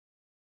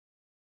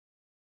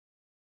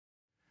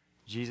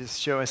Jesus,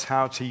 show us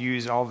how to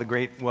use all the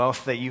great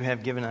wealth that you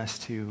have given us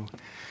to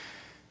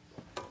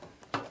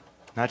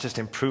not just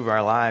improve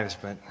our lives,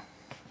 but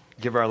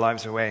give our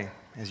lives away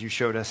as you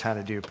showed us how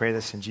to do. Pray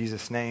this in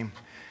Jesus' name.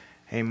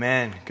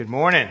 Amen. Good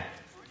morning.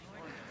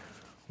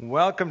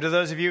 Welcome to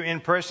those of you in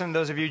person,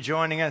 those of you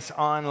joining us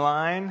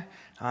online.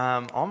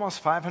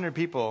 Almost 500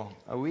 people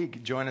a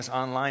week join us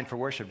online for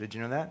worship. Did you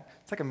know that?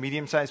 It's like a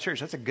medium-sized church.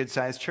 That's a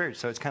good-sized church,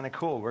 so it's kind of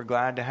cool. We're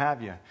glad to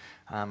have you,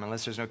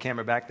 unless there's no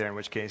camera back there, in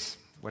which case,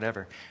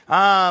 whatever.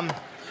 I'm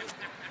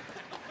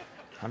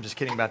just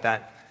kidding about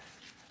that.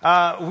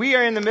 We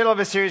are in the middle of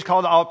a series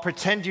called I'll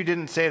Pretend You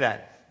Didn't Say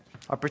That.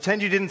 I'll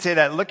pretend you didn't say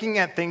that, looking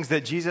at things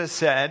that Jesus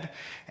said,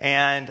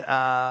 and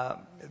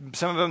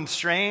some of them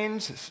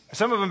strange,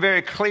 some of them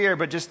very clear,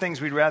 but just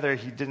things we'd rather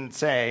he didn't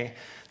say.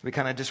 We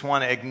kind of just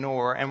want to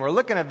ignore. And we're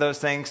looking at those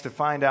things to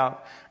find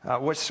out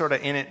what's sort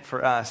of in it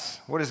for us.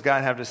 What does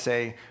God have to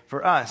say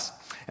for us?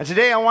 And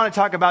today I want to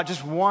talk about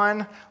just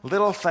one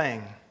little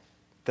thing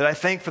that I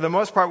think for the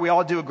most part we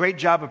all do a great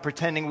job of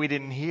pretending we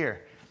didn't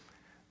hear.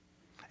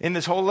 In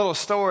this whole little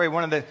story,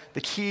 one of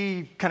the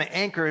key kind of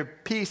anchor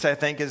piece, I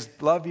think, is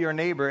love your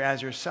neighbor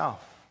as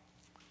yourself.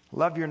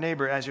 Love your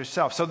neighbor as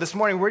yourself. So this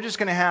morning, we're just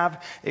going to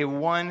have a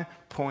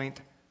one-point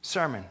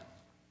sermon.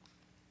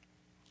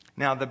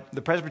 Now,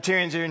 the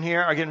Presbyterians in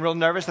here are getting real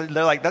nervous. They're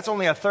like, that's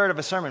only a third of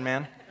a sermon,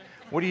 man.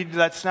 What do you do?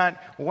 That's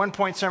not a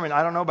one-point sermon.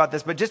 I don't know about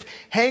this, but just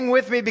hang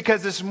with me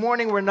because this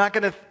morning we're not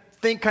going to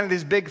think kind of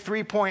these big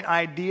three-point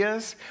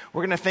ideas.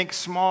 We're going to think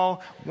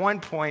small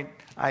one-point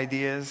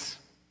ideas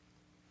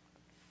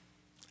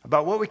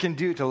about what we can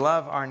do to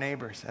love our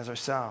neighbors as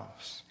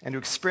ourselves and to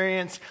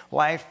experience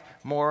life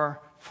more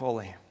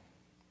fully.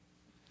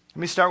 Let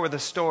me start with a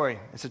story.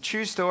 It's a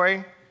true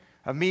story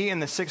of me in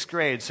the 6th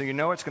grade, so you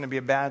know it's going to be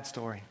a bad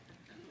story,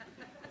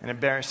 an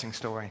embarrassing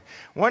story.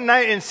 One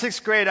night in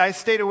 6th grade, I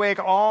stayed awake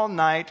all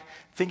night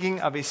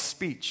thinking of a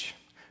speech.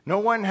 No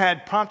one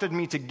had prompted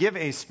me to give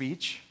a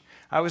speech.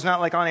 I was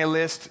not like on a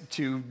list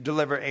to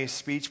deliver a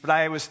speech, but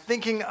I was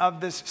thinking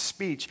of this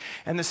speech.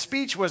 And the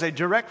speech was a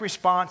direct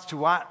response to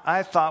what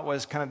I thought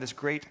was kind of this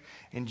great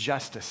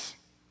injustice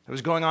that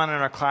was going on in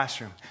our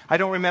classroom. I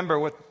don't remember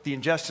what the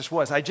injustice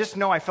was. I just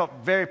know I felt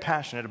very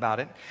passionate about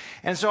it.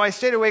 And so I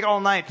stayed awake all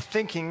night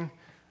thinking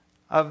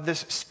of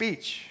this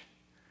speech.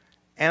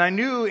 And I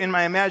knew in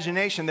my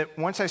imagination that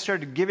once I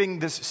started giving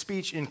this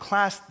speech in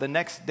class the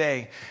next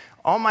day,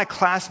 all my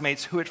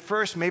classmates who at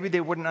first maybe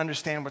they wouldn't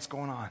understand what's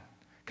going on,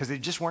 because they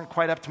just weren't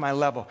quite up to my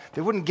level.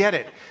 They wouldn't get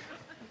it.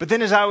 But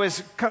then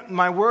as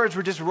my words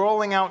were just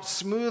rolling out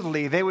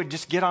smoothly, they would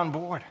just get on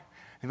board.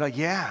 They'd be like,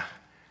 yeah,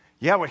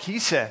 what he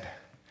said.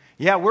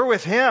 Yeah, we're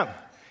with him.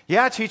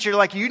 Yeah, teacher,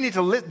 like you need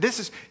to,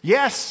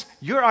 yes,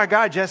 you're our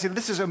God, Jesse.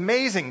 This is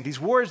amazing. These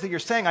words that you're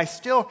saying, I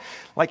still,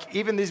 like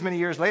even these many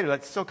years later,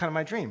 that's still kind of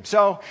my dream.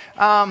 So,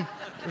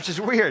 which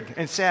is weird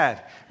and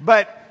sad.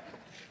 But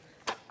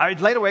I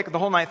laid awake the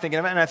whole night thinking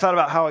of it, and I thought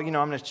about how, I'm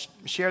going to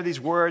share these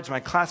words. My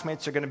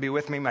classmates are going to be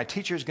with me. My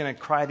teacher's going to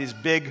cry these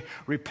big,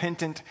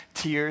 repentant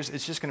tears.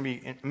 It's just going to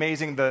be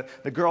amazing. The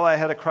girl I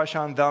had a crush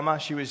on, Velma,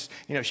 she was,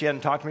 she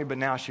hadn't talked to me, but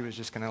now she was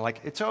just going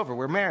to it's over.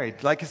 We're married.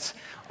 It's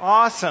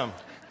awesome.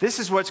 This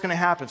is what's going to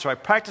happen. So I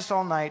practiced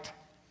all night,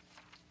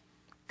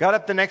 got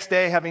up the next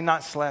day having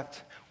not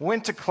slept,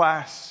 went to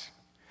class.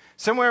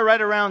 Somewhere right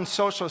around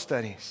social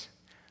studies,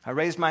 I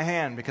raised my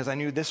hand because I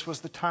knew this was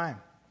the time.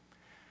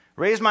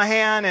 Raised my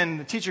hand,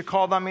 and the teacher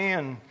called on me,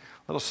 and a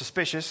little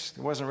suspicious.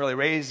 It wasn't really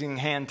raising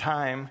hand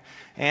time.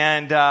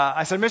 And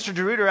I said, Mr.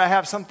 DeRuiter, I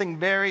have something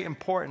very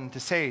important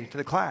to say to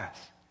the class.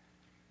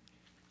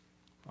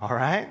 All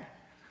right.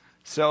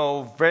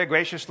 So very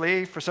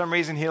graciously, for some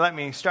reason, he let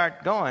me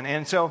start going.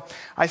 And so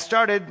I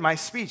started my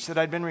speech that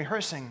I'd been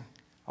rehearsing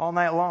all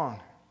night long.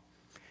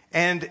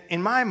 And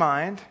in my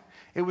mind,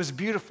 it was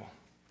beautiful.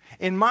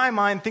 In my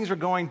mind, things were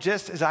going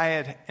just as I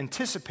had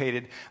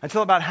anticipated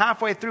until about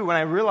halfway through when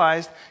I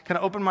realized, kind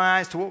of opened my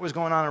eyes to what was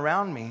going on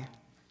around me.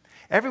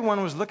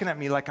 Everyone was looking at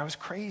me like I was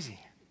crazy.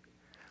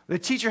 The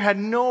teacher had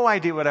no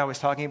idea what I was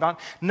talking about.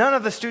 None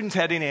of the students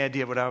had any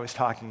idea what I was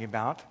talking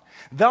about.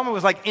 Velma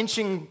was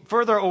inching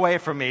further away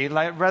from me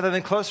rather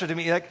than closer to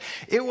me.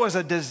 It was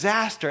a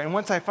disaster. And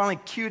once I finally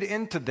cued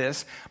into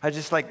this, I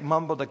just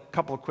mumbled a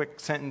couple of quick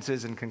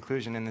sentences in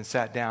conclusion and then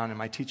sat down. And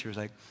my teacher was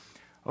like,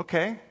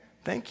 okay,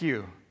 thank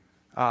you.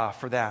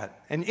 For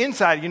that. And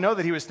inside,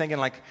 that he was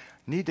thinking,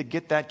 need to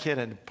get that kid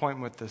an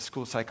appointment with the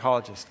school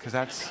psychologist, because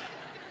that's,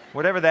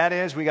 whatever that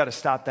is, we got to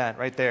stop that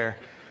right there.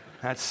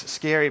 That's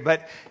scary.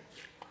 But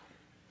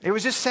it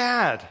was just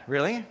sad,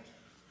 really.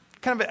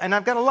 And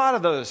I've got a lot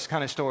of those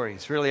kind of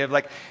stories, really, of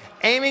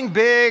aiming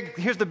big,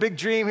 here's the big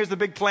dream, here's the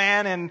big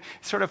plan, and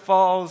it sort of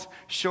falls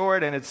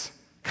short, and it's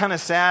kind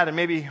of sad, and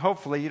maybe,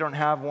 hopefully, you don't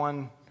have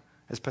one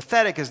as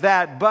pathetic as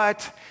that,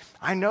 but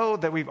I know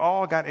that we've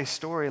all got a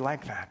story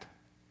like that.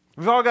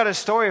 We've all got a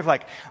story of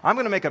I'm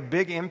going to make a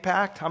big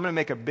impact. I'm going to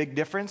make a big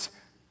difference.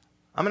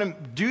 I'm going to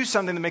do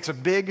something that makes a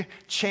big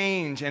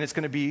change, and it's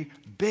going to be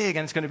big,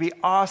 and it's going to be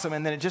awesome,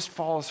 and then it just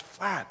falls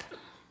flat.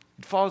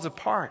 It falls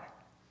apart.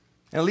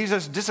 And it leaves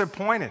us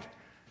disappointed.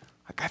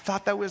 Like, I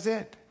thought that was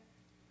it.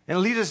 And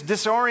it leaves us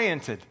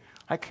disoriented.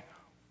 Like,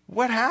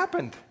 what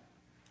happened?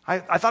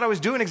 I thought I was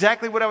doing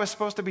exactly what I was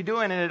supposed to be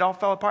doing, and it all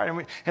fell apart.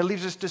 And it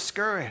leaves us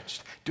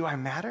discouraged. Do I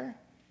matter?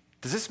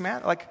 Does this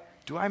matter? Like,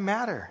 do I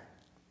matter?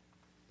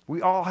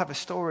 We all have a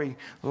story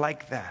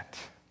like that.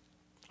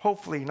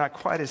 Hopefully not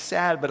quite as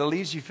sad, but it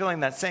leaves you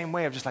feeling that same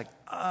way of just like,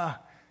 I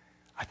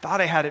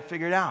thought I had it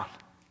figured out,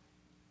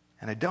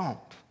 and I don't.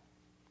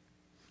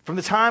 From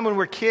the time when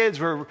we're kids,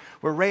 we're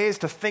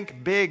raised to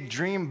think big,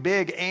 dream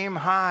big, aim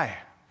high.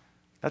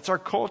 That's our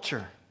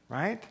culture,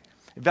 right?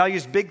 It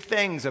values big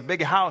things, a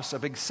big house, a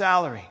big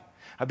salary,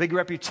 a big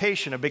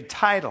reputation, a big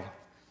title,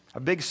 a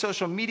big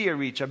social media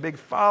reach, a big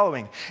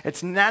following.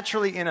 It's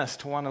naturally in us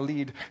to want to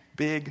lead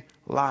big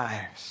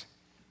lives.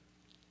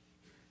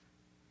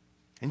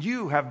 And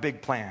you have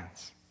big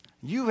plans.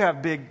 You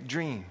have big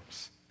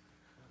dreams.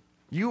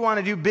 You want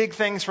to do big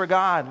things for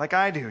God like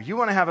I do. You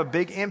want to have a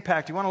big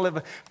impact. You want to live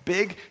a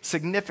big,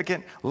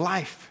 significant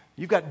life.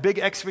 You've got big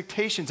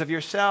expectations of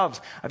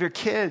yourselves, of your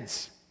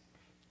kids.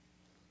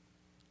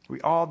 We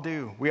all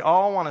do. We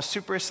all want a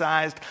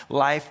supersized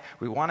life.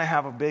 We want to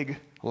have a big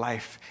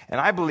life.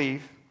 And I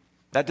believe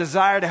that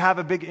desire to have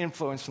a big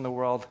influence in the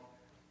world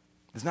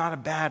is not a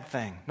bad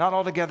thing, not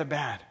altogether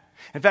bad.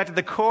 In fact, at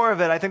the core of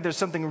it, I think there's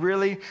something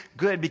really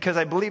good because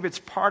I believe it's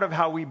part of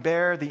how we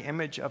bear the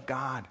image of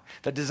God.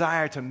 The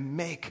desire to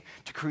make,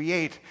 to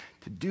create,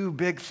 to do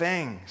big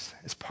things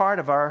is part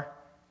of our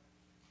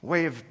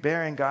way of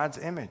bearing God's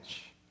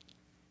image.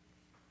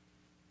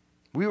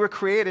 We were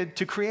created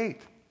to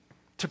create,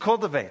 to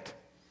cultivate,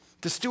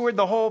 to steward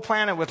the whole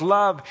planet with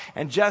love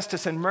and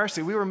justice and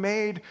mercy. We were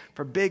made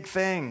for big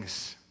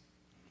things,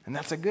 and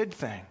that's a good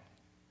thing.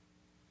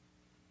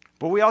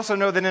 But we also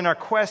know that in our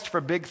quest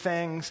for big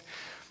things,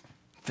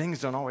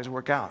 things don't always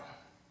work out.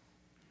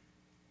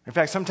 In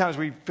fact, sometimes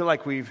we feel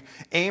like we've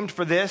aimed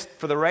for this,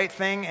 for the right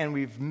thing, and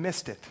we've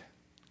missed it.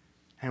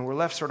 And we're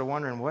left sort of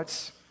wondering,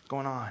 what's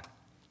going on?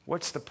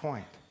 What's the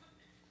point?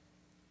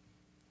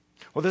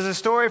 Well, there's a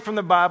story from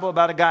the Bible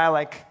about a guy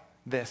like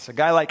this, a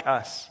guy like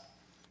us,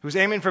 who's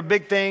aiming for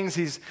big things.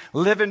 He's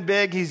living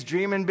big. He's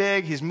dreaming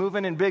big. He's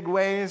moving in big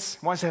ways,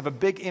 wants to have a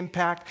big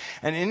impact.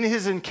 And in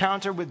his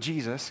encounter with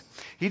Jesus,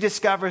 he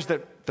discovers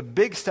that the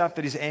big stuff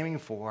that he's aiming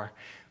for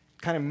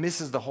kind of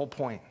misses the whole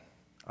point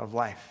of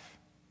life,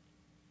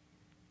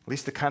 at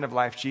least the kind of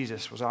life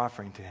Jesus was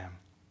offering to him.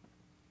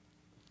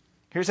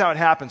 Here's how it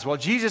happens. While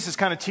Jesus is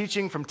kind of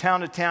teaching from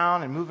town to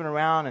town and moving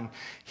around and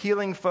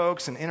healing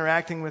folks and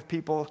interacting with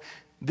people,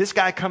 this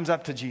guy comes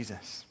up to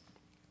Jesus.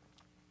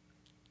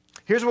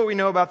 Here's what we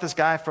know about this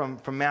guy from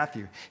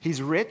Matthew.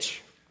 He's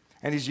rich,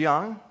 and he's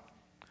young, and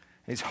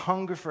he's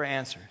hungry for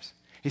answers.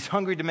 He's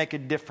hungry to make a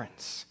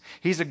difference.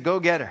 He's a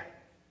go-getter.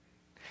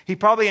 He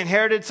probably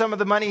inherited some of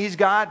the money he's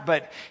got,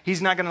 but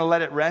he's not going to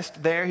let it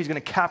rest there. He's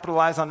going to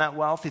capitalize on that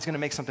wealth. He's going to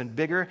make something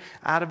bigger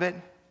out of it.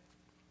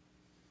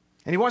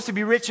 And he wants to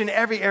be rich in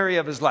every area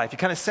of his life. You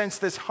kind of sense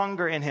this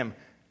hunger in him.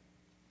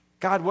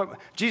 God,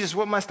 Jesus,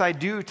 what must I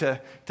do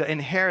to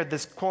inherit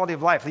this quality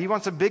of life? He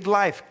wants a big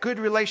life, good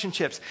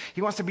relationships.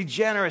 He wants to be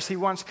generous. He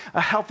wants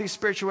a healthy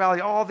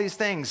spirituality, all these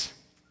things.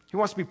 He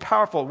wants to be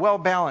powerful,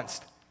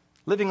 well-balanced,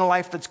 living a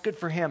life that's good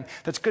for him,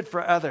 that's good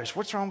for others.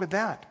 What's wrong with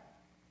that?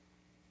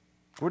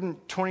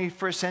 Wouldn't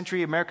 21st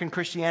century American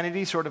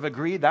Christianity sort of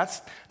agree?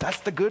 That's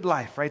the good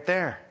life right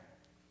there.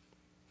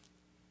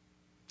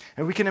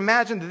 And we can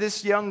imagine that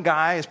this young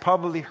guy has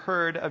probably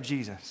heard of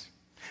Jesus.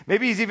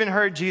 Maybe he's even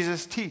heard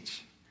Jesus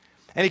teach.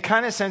 And he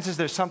kind of senses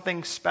there's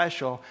something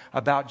special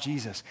about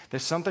Jesus.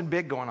 There's something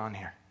big going on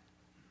here.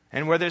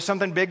 And where there's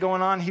something big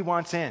going on, he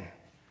wants in.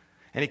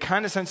 And he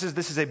kind of senses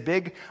this is a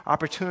big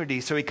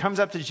opportunity. So he comes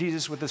up to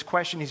Jesus with this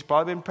question he's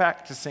probably been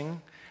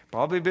practicing,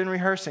 probably been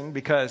rehearsing,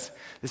 because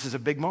this is a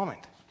big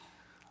moment.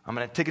 I'm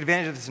going to take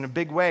advantage of this in a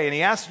big way. And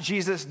he asks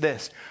Jesus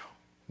this: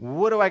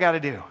 what do I got to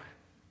do?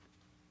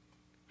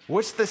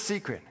 What's the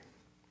secret?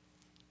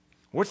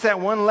 What's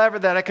that one lever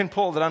that I can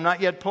pull that I'm not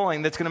yet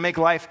pulling that's going to make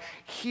life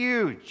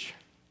huge?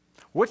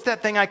 What's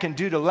that thing I can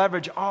do to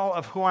leverage all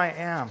of who I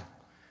am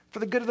for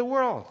the good of the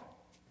world?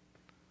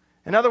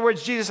 In other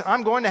words, Jesus,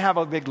 I'm going to have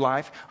a big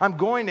life. I'm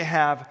going to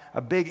have a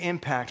big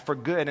impact for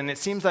good. And it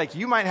seems like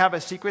you might have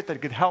a secret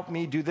that could help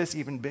me do this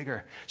even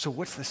bigger. So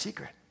what's the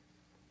secret?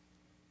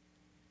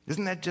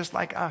 Isn't that just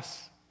like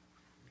us?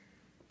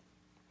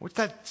 What's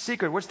that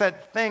secret? What's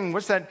that thing?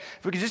 What's that?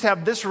 If we could just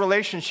have this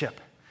relationship,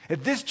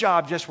 if this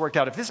job just worked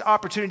out, if this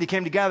opportunity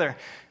came together,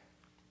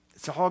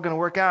 it's all going to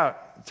work out.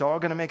 It's all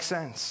going to make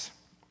sense.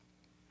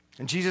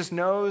 And Jesus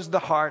knows the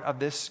heart of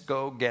this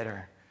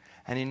go-getter.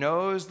 And he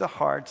knows the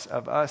hearts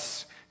of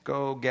us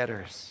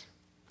go-getters.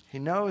 He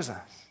knows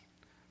us.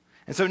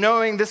 And so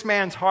knowing this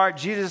man's heart,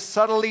 Jesus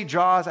subtly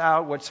draws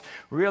out what's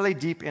really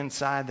deep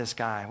inside this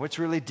guy, what's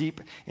really deep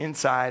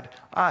inside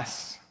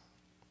us.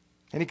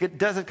 And he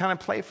does it kind of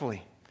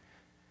playfully.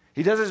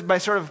 He does it by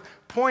sort of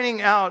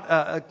pointing out,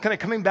 kind of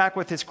coming back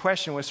with his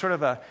question with sort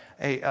of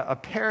a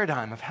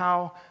paradigm of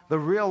how the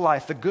real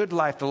life, the good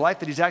life, the life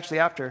that he's actually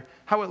after,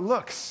 how it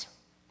looks.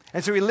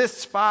 And so he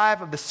lists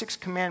 5 of the 6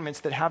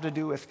 commandments that have to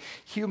do with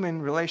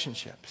human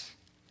relationships.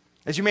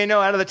 As you may know,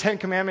 out of the 10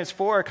 commandments,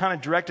 4 are kind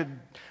of directed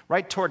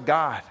right toward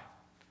God.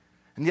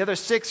 And the other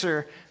 6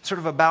 are sort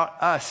of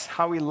about us,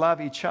 how we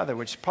love each other,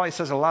 which probably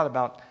says a lot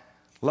about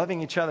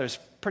loving each other is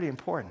pretty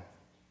important.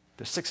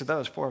 There's 6 of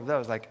those, 4 of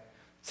those. Like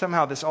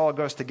somehow this all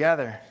goes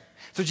together.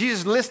 So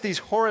Jesus lists these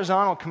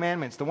horizontal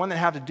commandments, the one that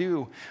have to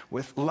do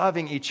with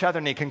loving each other,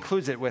 and he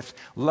concludes it with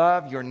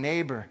love your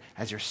neighbor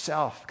as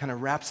yourself. Kind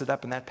of wraps it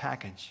up in that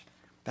package.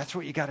 That's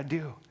what you got to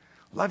do.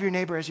 Love your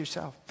neighbor as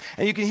yourself.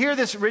 And you can hear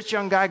this rich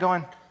young guy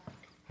going,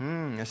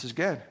 this is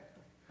good.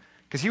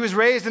 Because he was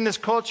raised in this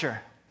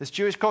culture, this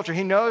Jewish culture.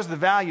 He knows the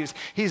values.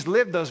 He's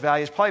lived those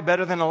values probably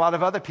better than a lot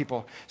of other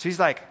people. So he's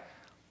like,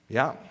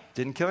 yeah,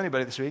 didn't kill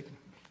anybody this week.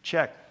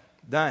 Check,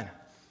 done.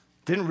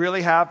 Didn't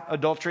really have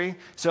adultery.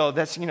 So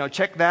that's,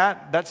 check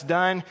that. That's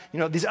done.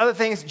 These other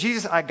things,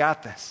 Jesus, I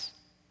got this.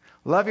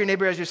 Love your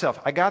neighbor as yourself.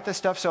 I got this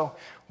stuff. So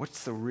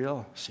what's the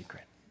real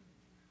secret?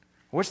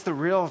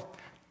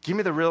 Give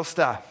me the real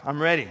stuff. I'm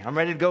ready. I'm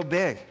ready to go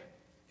big.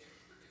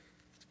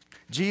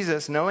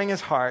 Jesus, knowing his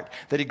heart,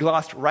 that he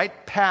glossed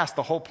right past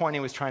the whole point he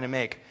was trying to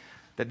make,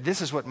 that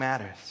this is what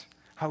matters,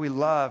 how we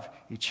love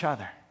each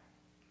other.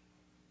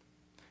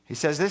 He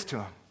says this to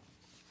him.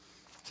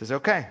 He says,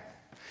 okay,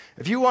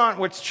 if you want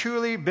what's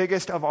truly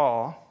biggest of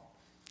all,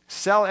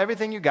 sell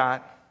everything you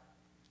got,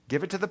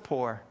 give it to the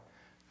poor,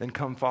 then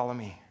come follow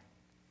me.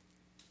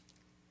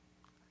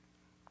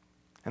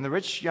 And the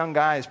rich young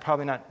guy is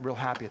probably not real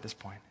happy at this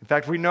point. In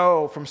fact, we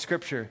know from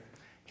Scripture,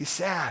 he's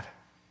sad.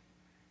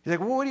 He's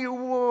like,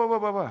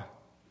 whoa.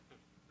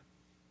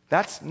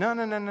 That's,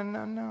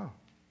 no.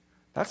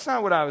 That's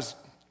not what I was,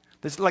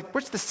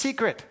 what's the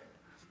secret?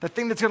 The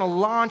thing that's going to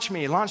launch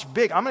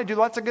big. I'm going to do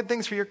lots of good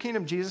things for your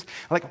kingdom, Jesus.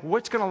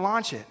 What's going to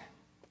launch it?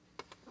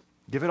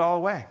 Give it all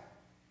away.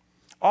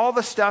 All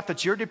the stuff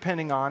that you're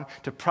depending on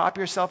to prop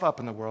yourself up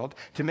in the world,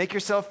 to make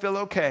yourself feel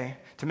okay,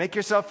 to make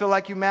yourself feel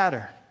like you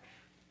matter.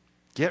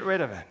 Get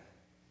rid of it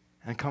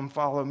and come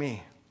follow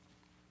me.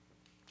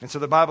 And so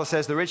the Bible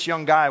says the rich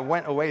young guy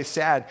went away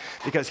sad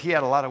because he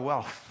had a lot of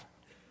wealth.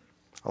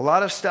 A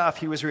lot of stuff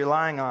he was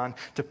relying on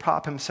to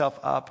prop himself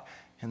up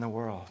in the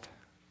world.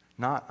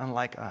 Not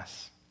unlike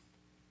us,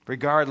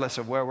 regardless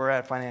of where we're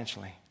at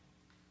financially.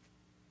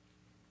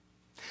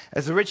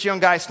 As the rich young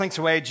guy slinks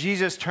away,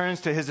 Jesus turns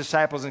to his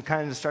disciples and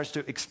kind of starts to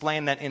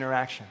explain that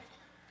interaction.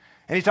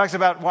 And he talks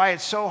about why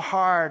it's so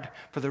hard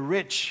for the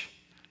rich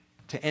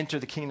to enter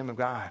the kingdom of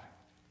God.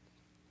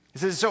 He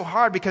says it's so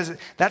hard because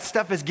that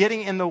stuff is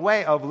getting in the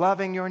way of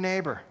loving your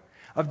neighbor,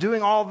 of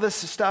doing all this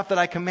stuff that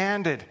I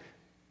commanded.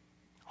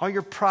 All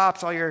your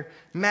props, all your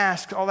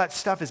masks, all that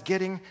stuff is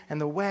getting in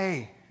the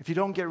way if you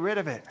don't get rid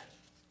of it.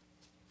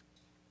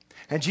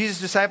 And Jesus'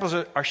 disciples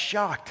are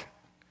shocked.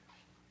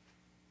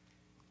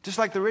 Just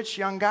like the rich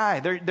young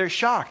guy. They're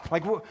shocked.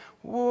 Like,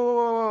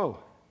 whoa.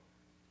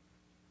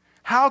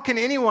 How can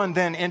anyone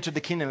then enter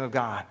the kingdom of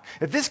God?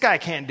 If this guy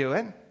can't do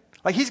it,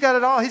 he's got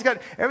it all.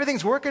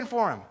 Everything's working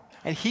for him.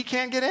 And he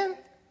can't get in?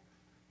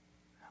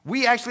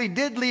 We actually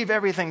did leave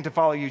everything to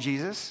follow you,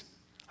 Jesus.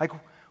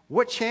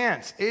 What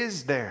chance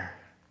is there?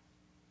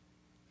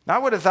 Now, I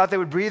would have thought they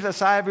would breathe a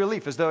sigh of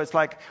relief as though it's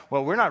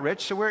we're not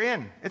rich, so we're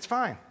in. It's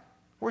fine.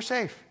 We're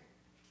safe.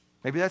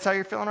 Maybe that's how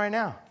you're feeling right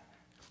now.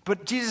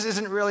 But Jesus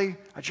isn't really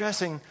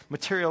addressing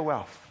material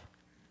wealth.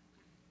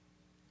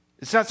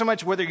 It's not so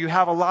much whether you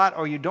have a lot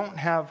or you don't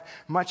have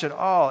much at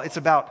all. It's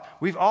about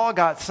we've all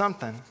got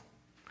something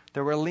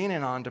that we're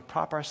leaning on to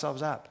prop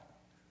ourselves up,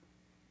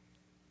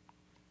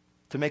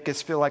 to make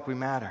us feel like we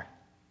matter.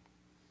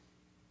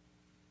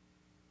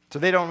 So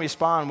they don't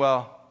respond,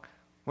 well,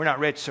 we're not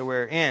rich, so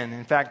we're in.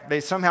 In fact, they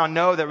somehow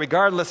know that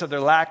regardless of their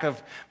lack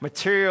of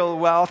material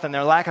wealth and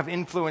their lack of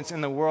influence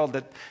in the world,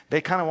 that they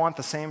kind of want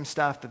the same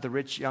stuff that the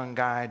rich young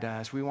guy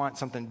does. We want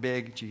something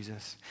big,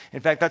 Jesus.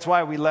 In fact, that's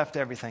why we left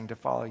everything to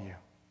follow you.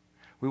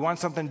 We want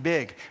something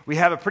big. We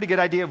have a pretty good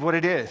idea of what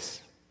it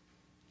is.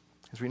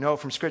 As we know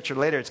from Scripture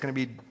later, it's going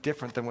to be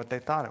different than what they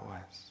thought it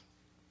was.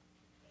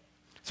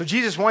 So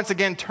Jesus once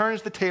again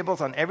turns the tables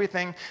on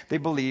everything they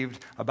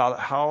believed about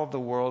how the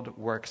world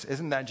works.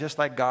 Isn't that just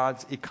like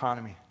God's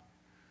economy?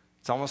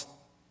 It's almost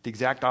the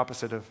exact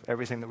opposite of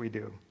everything that we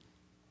do.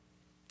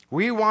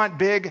 We want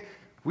big.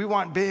 We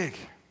want big.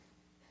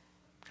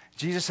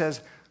 Jesus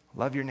says,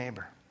 love your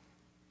neighbor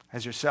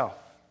as yourself.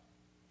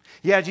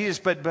 Yeah, Jesus,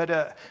 but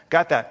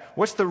got that.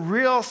 What's the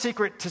real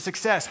secret to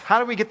success? How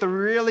do we get the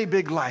really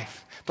big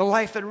life? The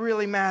life that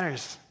really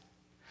matters?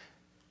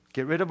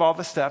 Get rid of all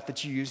the stuff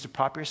that you use to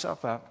prop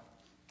yourself up,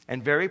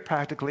 and very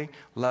practically,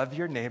 love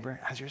your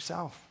neighbor as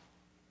yourself.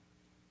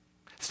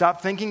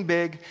 Stop thinking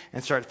big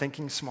and start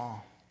thinking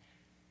small.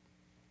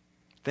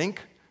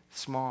 Think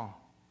small.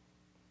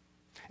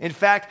 In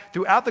fact,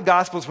 throughout the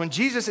Gospels, when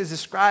Jesus is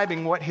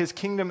describing what his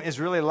kingdom is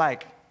really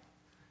like,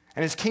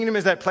 and his kingdom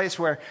is that place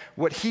where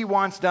what he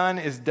wants done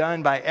is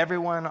done by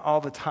everyone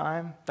all the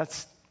time.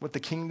 That's what the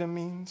kingdom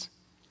means.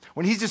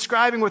 When he's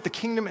describing what the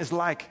kingdom is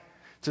like,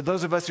 to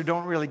those of us who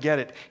don't really get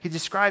it, he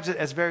describes it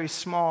as very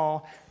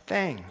small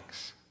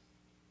things.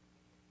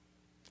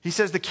 He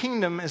says the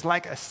kingdom is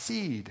like a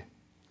seed.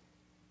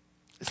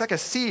 It's like a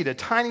seed, a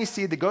tiny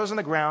seed that goes in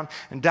the ground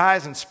and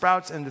dies and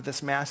sprouts into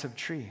this massive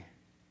tree.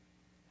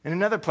 In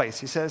another place,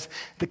 he says,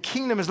 the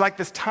kingdom is like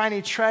this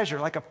tiny treasure,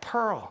 like a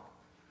pearl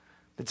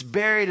that's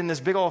buried in this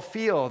big old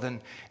field.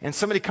 And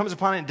somebody comes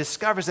upon it and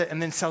discovers it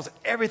and then sells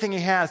everything he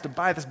has to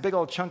buy this big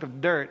old chunk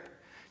of dirt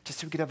just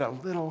so he could have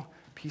that little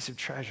piece of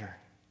treasure.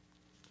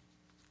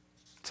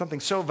 Something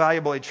so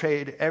valuable, he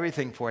trade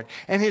everything for it.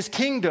 And his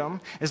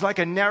kingdom is like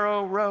a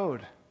narrow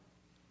road.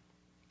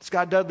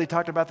 Scott Dudley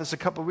talked about this a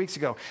couple of weeks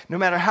ago. No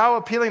matter how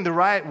appealing the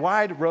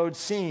wide road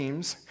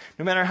seems,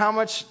 no matter how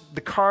much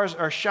the cars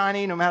are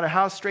shiny, no matter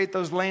how straight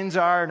those lanes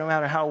are, no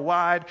matter how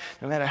wide,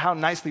 no matter how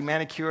nicely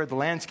manicured the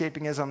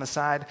landscaping is on the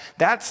side,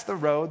 that's the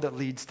road that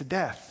leads to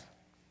death.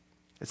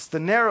 It's the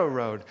narrow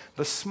road,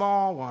 the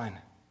small one,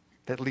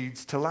 that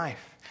leads to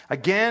life.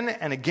 Again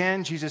and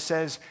again, Jesus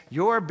says,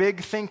 your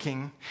big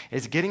thinking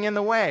is getting in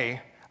the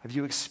way of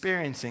you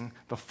experiencing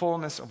the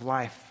fullness of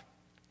life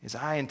as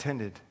I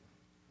intended.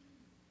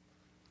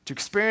 To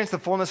experience the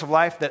fullness of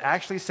life that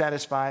actually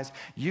satisfies,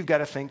 you've got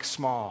to think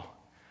small.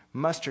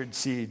 Mustard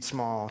seed,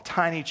 small.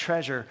 Tiny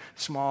treasure,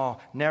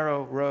 small.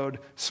 Narrow road,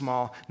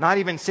 small. Not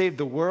even save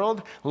the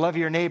world, love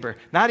your neighbor.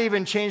 Not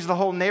even change the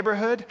whole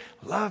neighborhood,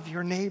 love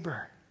your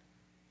neighbor.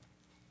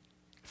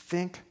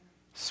 Think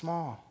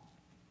small.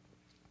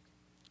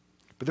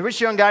 But the rich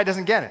young guy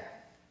doesn't get it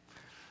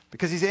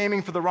because he's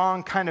aiming for the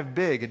wrong kind of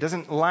big. It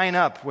doesn't line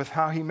up with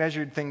how he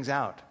measured things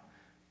out.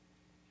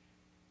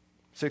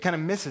 So he kind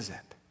of misses it.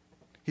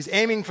 He's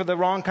aiming for the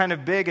wrong kind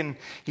of big, and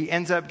he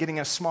ends up getting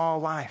a small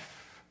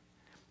life.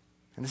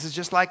 And this is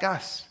just like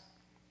us.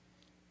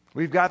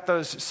 We've got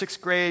those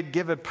sixth grade,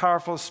 give a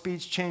powerful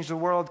speech, change the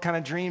world kind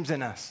of dreams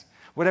in us.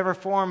 Whatever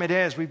form it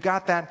is, we've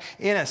got that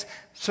in us.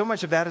 So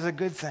much of that is a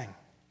good thing.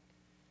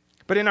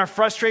 But in our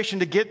frustration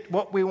to get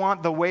what we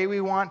want the way we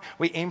want,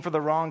 we aim for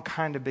the wrong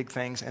kind of big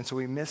things, and so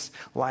we miss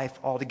life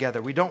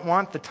altogether. We don't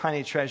want the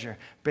tiny treasure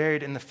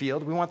buried in the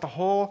field. We want the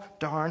whole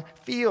darn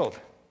field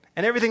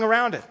and everything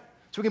around it.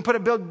 So we can put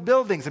up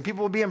buildings and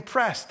people will be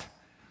impressed.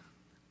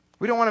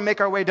 We don't want to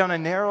make our way down a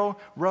narrow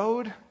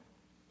road.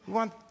 We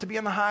want to be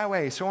on the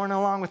highway, soaring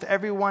along with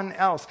everyone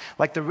else.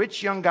 Like the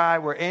rich young guy,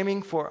 we're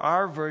aiming for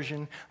our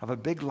version of a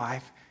big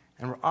life,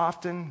 and we're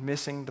often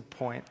missing the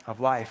point of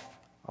life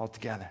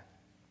altogether.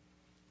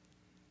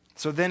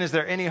 So then, is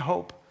there any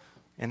hope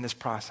in this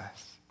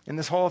process, in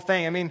this whole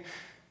thing? I mean,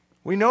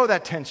 we know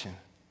that tension.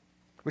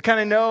 We kind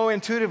of know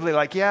intuitively,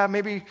 like, yeah,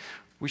 maybe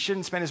we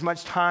shouldn't spend as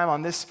much time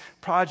on this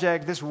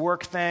project, this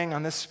work thing,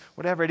 on this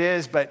whatever it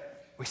is,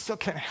 but we still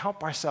can't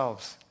help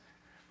ourselves.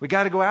 We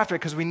got to go after it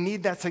because we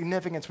need that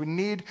significance. We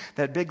need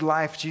that big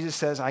life. Jesus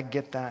says, I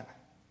get that.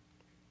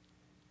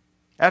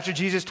 After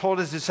Jesus told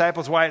his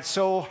disciples why it's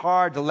so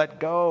hard to let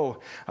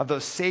go of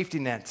those safety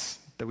nets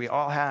that we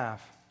all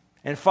have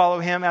and follow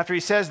him, after he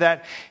says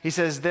that, he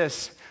says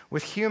this,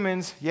 with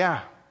humans,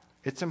 yeah,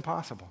 it's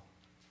impossible.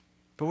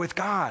 But with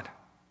God,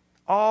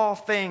 all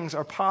things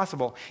are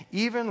possible,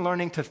 even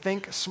learning to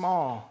think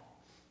small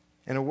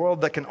in a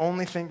world that can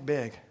only think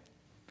big.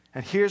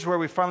 And here's where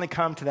we finally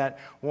come to that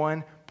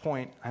one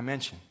point I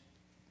mentioned.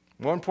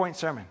 1 point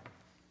sermon.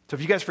 So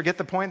if you guys forget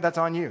the point, that's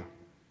on you.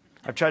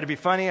 I've tried to be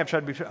funny. I've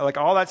tried to be, like,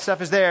 all that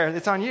stuff is there.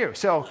 It's on you.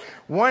 So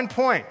 1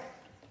 point.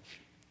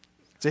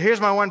 So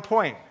here's my 1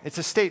 point. It's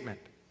a statement.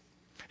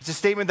 It's a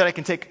statement that I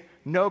can take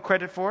no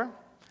credit for.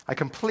 I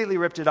completely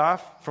ripped it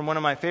off from one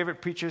of my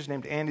favorite preachers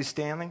named Andy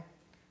Stanley.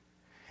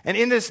 And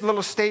in this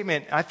little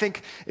statement, I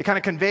think it kind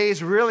of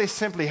conveys really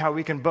simply how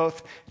we can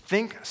both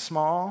think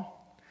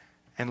small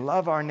and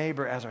love our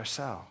neighbor as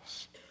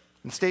ourselves.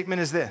 And the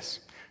statement is this: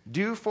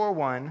 do for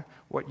one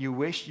what you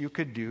wish you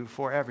could do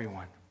for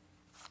everyone.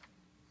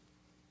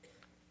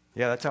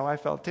 Yeah, that's how I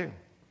felt too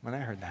when I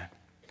heard that.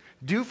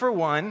 Do for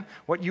one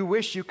what you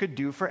wish you could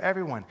do for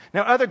everyone.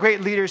 Now, other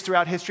great leaders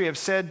throughout history have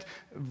said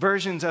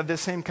versions of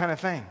this same kind of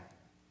thing.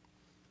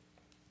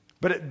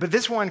 But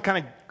this one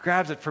kind of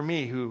grabs it for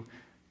me, who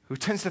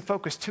tends to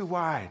focus too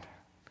wide,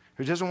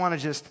 who doesn't want to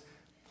just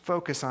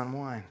focus on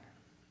one.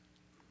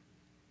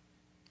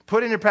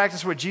 Put into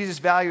practice what Jesus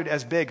valued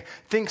as big.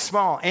 Think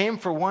small. Aim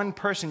for one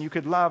person you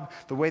could love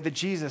the way that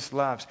Jesus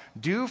loves.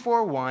 Do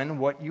for one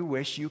what you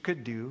wish you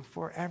could do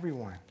for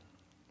everyone.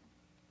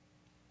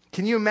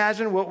 Can you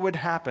imagine what would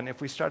happen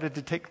if we started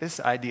to take this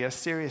idea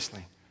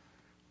seriously?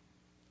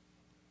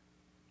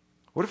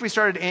 What if we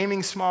started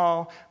aiming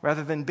small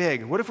rather than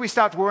big? What if we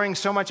stopped worrying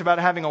so much about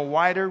having a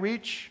wider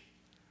reach,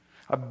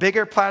 a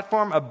bigger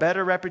platform, a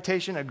better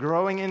reputation, a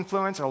growing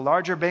influence, a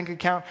larger bank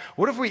account?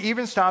 What if we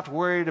even stopped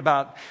worried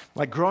about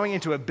growing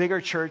into a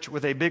bigger church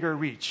with a bigger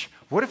reach?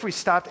 What if we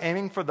stopped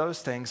aiming for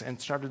those things and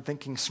started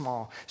thinking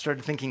small,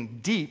 started thinking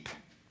deep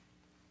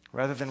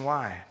rather than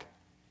wide?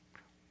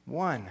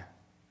 One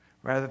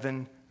rather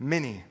than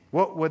many.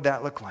 What would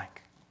that look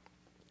like?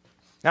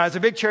 Now, as a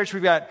big church,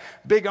 we've got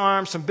big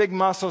arms, some big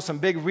muscles, some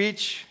big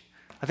reach.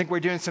 I think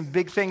we're doing some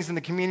big things in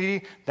the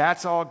community.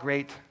 That's all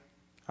great.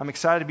 I'm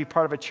excited to be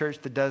part of a church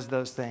that does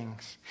those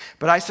things.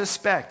 But I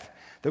suspect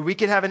that we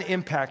could have an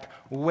impact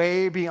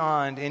way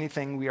beyond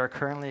anything we are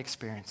currently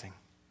experiencing,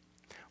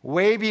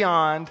 way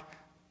beyond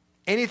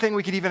anything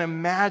we could even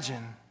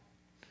imagine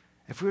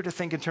if we were to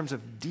think in terms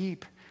of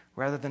deep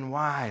rather than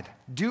wide.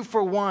 Do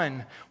for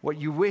one what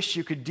you wish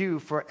you could do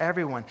for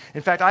everyone.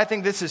 In fact, I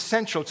think this is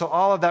central to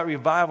all of that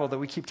revival that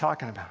we keep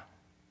talking about.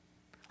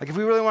 Like if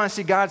we really want to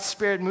see God's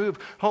Spirit move,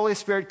 Holy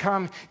Spirit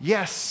come,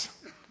 yes,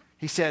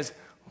 he says,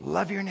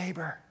 love your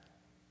neighbor.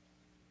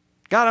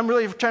 God, I'm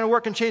really trying to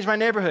work and change my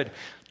neighborhood.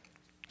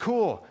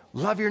 Cool.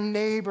 Love your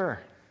neighbor.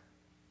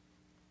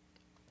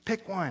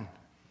 Pick one.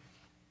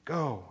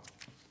 Go.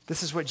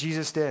 This is what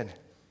Jesus did.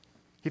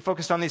 He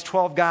focused on these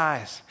 12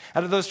 guys.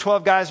 Out of those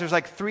 12 guys, there's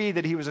like 3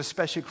 that he was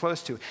especially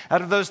close to.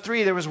 Out of those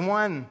 3, there was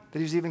 1 that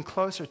he was even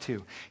closer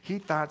to. He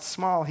thought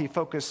small. He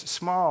focused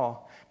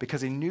small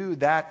because he knew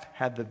that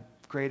had the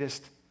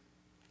greatest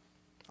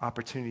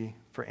opportunity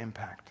for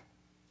impact.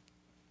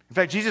 In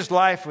fact, Jesus'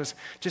 life was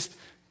just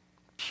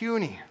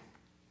puny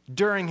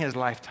during his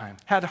lifetime,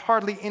 had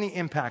hardly any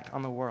impact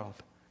on the world.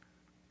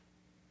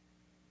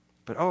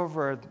 But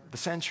over the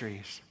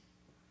centuries,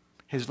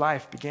 his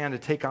life began to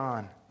take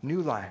on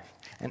new life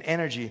and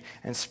energy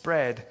and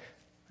spread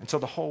until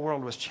the whole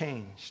world was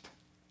changed.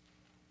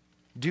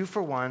 Do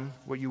for one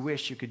what you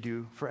wish you could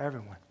do for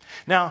everyone.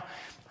 Now,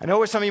 I know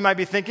what some of you might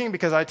be thinking,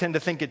 because I tend to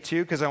think it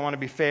too, because I want to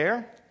be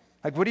fair.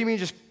 Like, what do you mean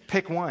just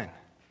pick one?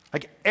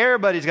 Like,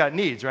 everybody's got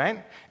needs,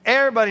 right?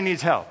 Everybody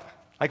needs help.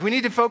 Like, we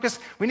need to focus,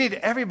 we need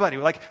everybody.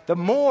 Like, the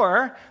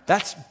more,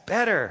 that's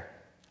better.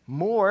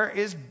 More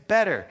is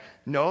better.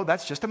 No,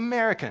 that's just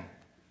American.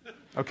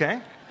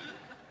 Okay?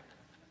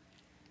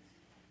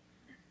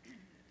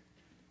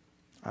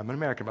 I'm an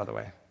American, by the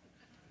way.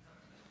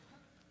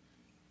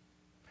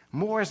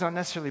 More is not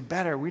necessarily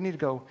better. We need to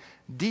go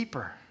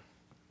deeper.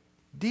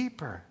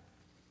 Deeper.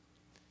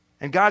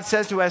 And God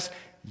says to us,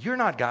 you're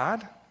not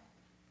God.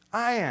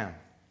 I am.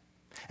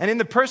 And in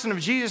the person of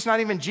Jesus, not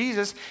even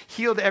Jesus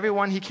healed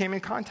everyone he came in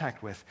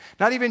contact with.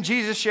 Not even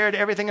Jesus shared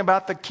everything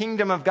about the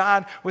kingdom of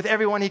God with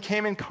everyone he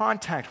came in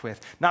contact with.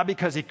 Not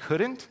because he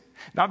couldn't,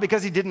 not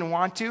because he didn't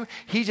want to.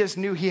 He just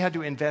knew he had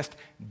to invest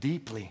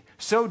deeply.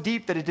 So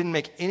deep that it didn't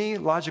make any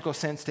logical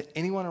sense to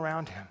anyone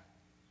around him.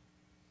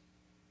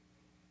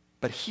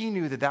 But he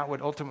knew that that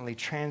would ultimately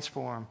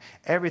transform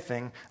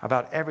everything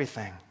about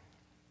everything.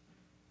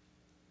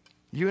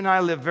 You and I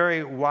live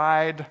very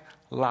wide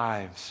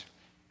lives.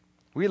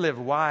 We live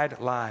wide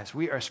lives.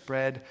 We are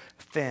spread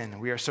thin.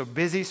 We are so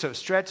busy, so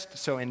stretched,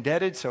 so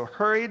indebted, so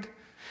hurried.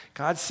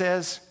 God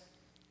says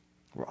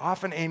we're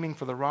often aiming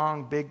for the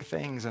wrong big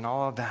things and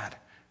all of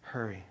that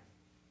hurry.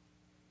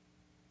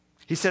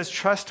 He says,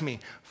 trust me,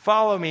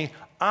 follow me.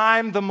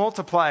 I'm the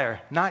multiplier,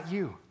 not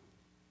you.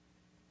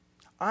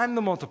 I'm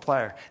the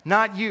multiplier,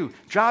 not you.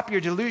 Drop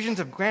your delusions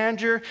of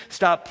grandeur.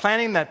 Stop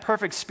planning that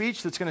perfect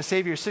speech that's going to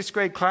save your 6th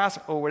grade class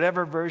or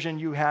whatever version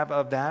you have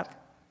of that.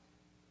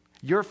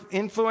 Your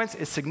influence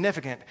is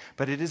significant,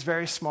 but it is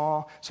very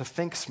small, so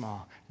think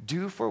small.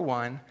 Do for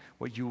one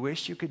what you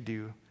wish you could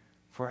do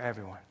for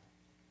everyone.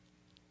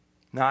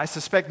 Now, I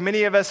suspect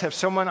many of us have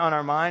someone on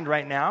our mind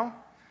right now,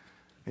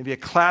 maybe a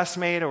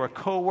classmate or a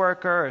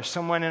coworker or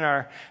someone in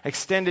our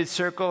extended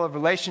circle of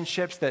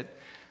relationships that,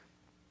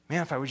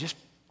 man, if I would just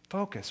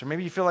focus. Or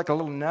maybe you feel like a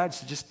little nudge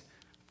to just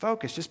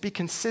focus, just be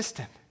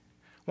consistent.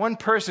 One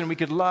person we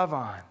could love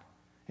on,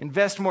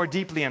 invest more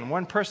deeply in.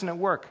 One person at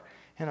work,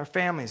 in our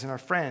families, in our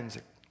friends,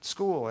 at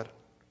school, at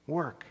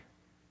work.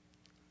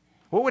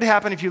 What would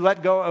happen if you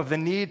let go of the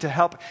need to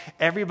help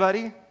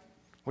everybody,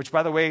 which,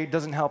 by the way,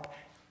 doesn't help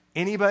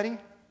anybody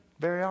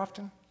very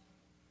often?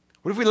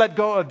 What if we let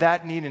go of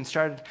that need and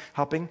started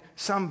helping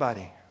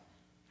somebody?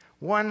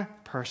 One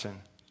person.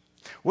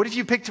 What if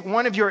you picked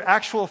one of your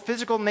actual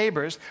physical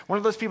neighbors, one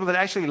of those people that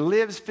actually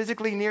lives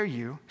physically near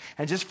you,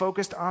 and just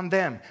focused on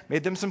them,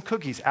 made them some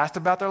cookies, asked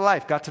about their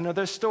life, got to know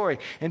their story,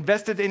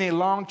 invested in a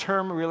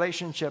long-term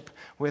relationship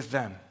with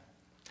them?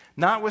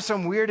 Not with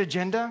some weird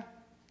agenda,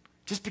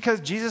 just because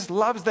Jesus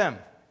loves them,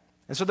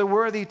 and so they're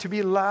worthy to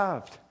be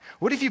loved.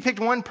 What if you picked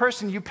one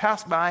person you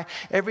pass by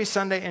every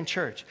Sunday in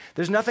church?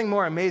 There's nothing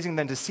more amazing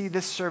than to see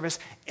this service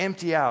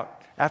empty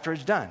out after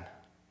it's done.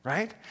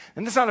 Right?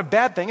 And that's not a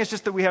bad thing. It's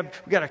just that we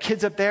got our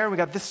kids up there, we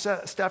got this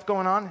stuff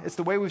going on. It's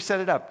the way we've set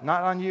it up.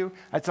 Not on you,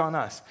 it's on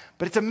us.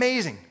 But it's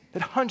amazing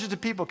that hundreds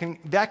of people can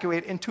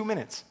evacuate in 2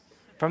 minutes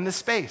from this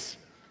space.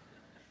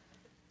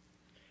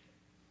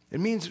 It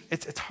means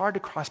it's hard to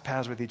cross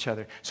paths with each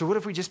other. So what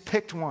if we just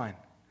picked one?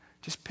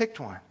 Just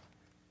picked one.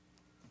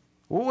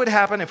 What would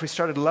happen if we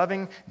started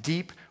loving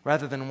deep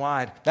rather than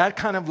wide? That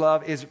kind of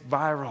love is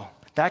viral.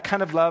 That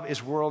kind of love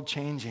is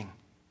world-changing.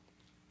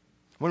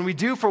 When we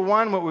do for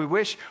one what we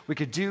wish we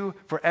could do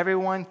for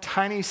everyone,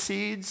 tiny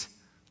seeds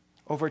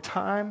over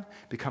time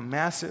become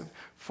massive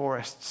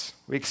forests.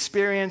 We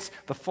experience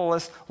the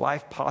fullest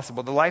life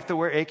possible, the life that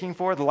we're aching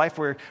for, the life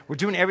where we're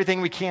doing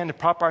everything we can to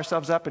prop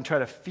ourselves up and try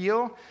to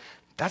feel.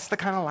 That's the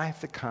kind of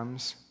life that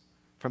comes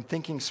from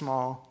thinking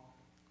small,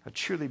 a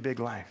truly big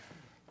life.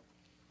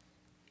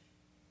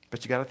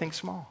 But you got to think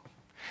small.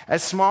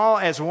 As small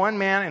as one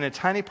man in a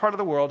tiny part of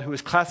the world who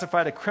was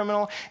classified a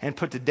criminal and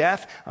put to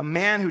death, a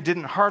man who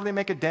didn't hardly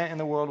make a dent in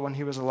the world when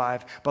he was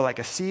alive, but like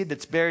a seed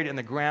that's buried in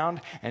the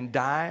ground and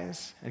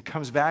dies and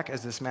comes back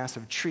as this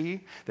massive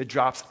tree that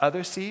drops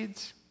other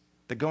seeds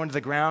that go into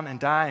the ground and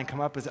die and come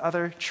up as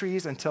other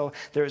trees until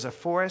there is a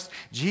forest.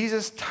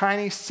 Jesus'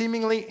 tiny,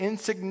 seemingly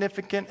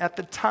insignificant at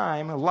the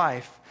time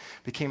life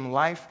became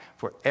life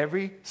for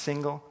every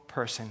single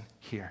person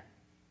here.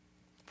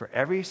 For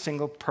every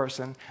single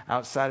person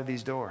outside of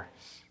these doors.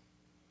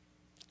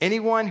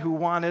 Anyone who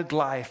wanted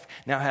life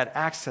now had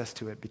access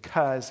to it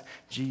because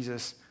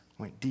Jesus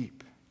went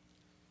deep.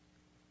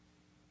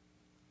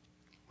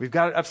 We've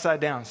got it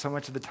upside down so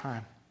much of the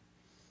time.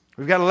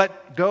 We've got to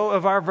let go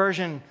of our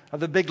version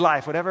of the big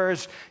life, whatever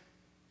is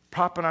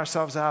propping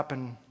ourselves up,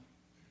 and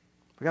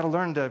we've got to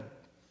learn to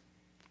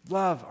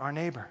love our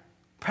neighbor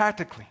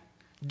practically,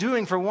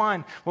 doing for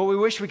one what we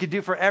wish we could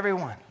do for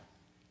everyone.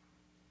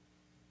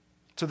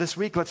 So this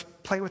week, let's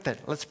play with it.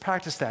 Let's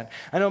practice that.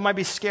 I know it might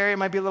be scary. It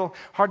might be a little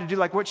hard to do.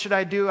 Like, what should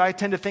I do? I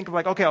tend to think of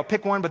like, okay, I'll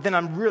pick one, but then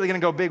I'm really going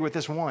to go big with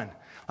this one.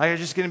 Like,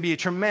 it's just going to be a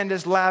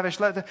tremendous, lavish,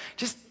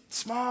 just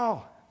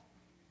small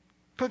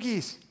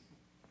cookies,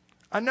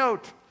 a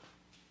note,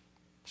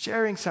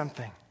 sharing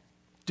something.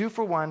 Do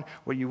for one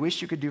what you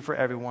wish you could do for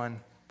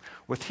everyone.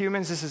 With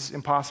humans, this is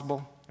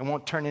impossible. It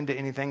won't turn into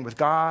anything. With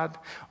God,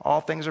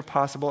 all things are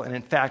possible. And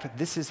in fact,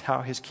 this is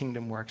how his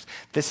kingdom works.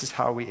 This is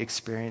how we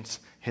experience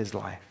his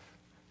life.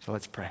 So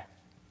let's pray.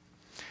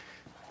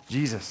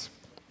 Jesus,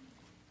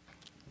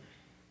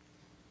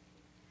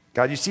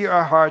 God, you see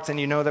our hearts and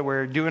you know that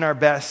we're doing our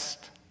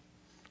best.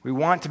 We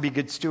want to be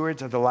good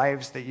stewards of the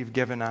lives that you've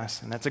given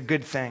us, and that's a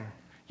good thing.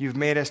 You've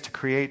made us to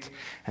create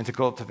and to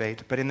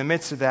cultivate. But in the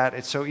midst of that,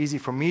 it's so easy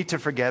for me to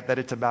forget that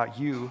it's about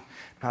you,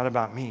 not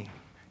about me.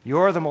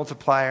 You're the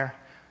multiplier,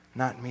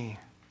 not me.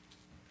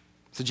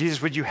 So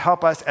Jesus, would you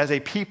help us as a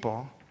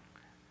people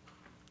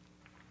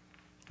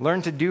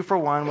learn to do for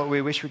one what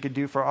we wish we could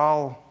do for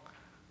all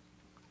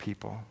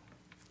people,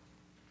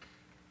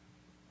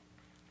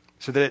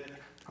 so that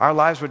our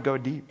lives would go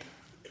deep,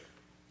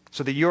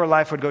 so that your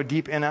life would go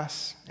deep in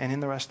us and in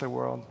the rest of the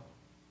world.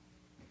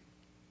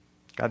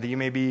 God, that you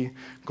may be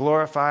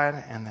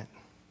glorified and that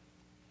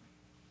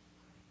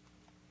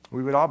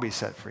we would all be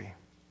set free.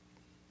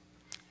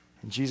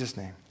 In Jesus'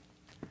 name,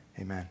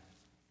 amen.